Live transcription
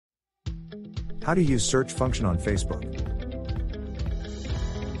How to use search function on Facebook.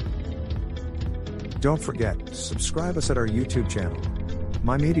 Don't forget to subscribe us at our YouTube channel,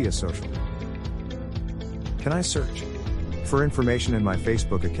 My Media Social. Can I search for information in my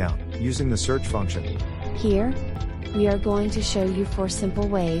Facebook account using the search function? Here, we are going to show you 4 simple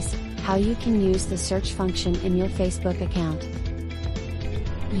ways how you can use the search function in your Facebook account.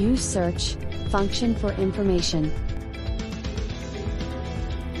 Use search function for information.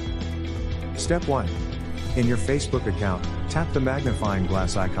 Step 1. In your Facebook account, tap the magnifying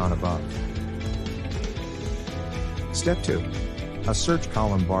glass icon above. Step 2. A search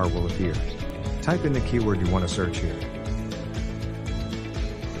column bar will appear. Type in the keyword you want to search here.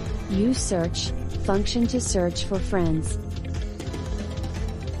 Use search function to search for friends.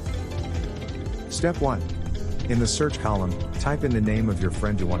 Step 1. In the search column, type in the name of your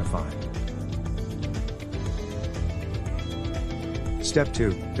friend you want to find. Step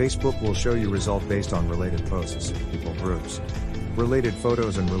 2. Facebook will show you result based on related posts, people groups, related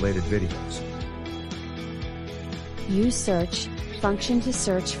photos and related videos. Use search function to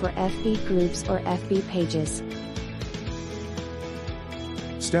search for FB groups or FB pages.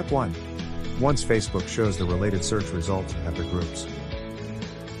 Step 1. Once Facebook shows the related search results after groups.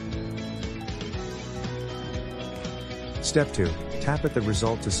 Step 2. Tap at the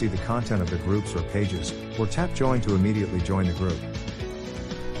result to see the content of the groups or pages, or tap join to immediately join the group.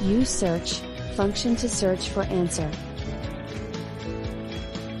 Use search function to search for answer.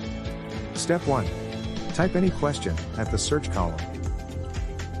 Step 1. Type any question at the search column.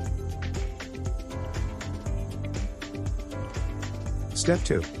 Step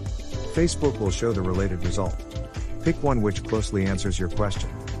 2. Facebook will show the related result. Pick one which closely answers your question.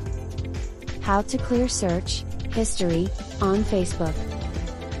 How to clear search history on Facebook.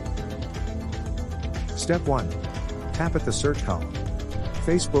 Step 1. Tap at the search column.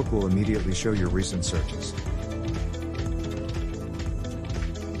 Facebook will immediately show your recent searches.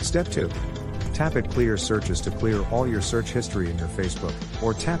 Step 2. Tap at Clear Searches to clear all your search history in your Facebook,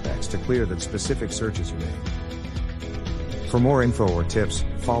 or tap X to clear the specific searches you made. For more info or tips,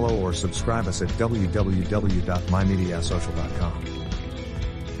 follow or subscribe us at www.mymediasocial.com.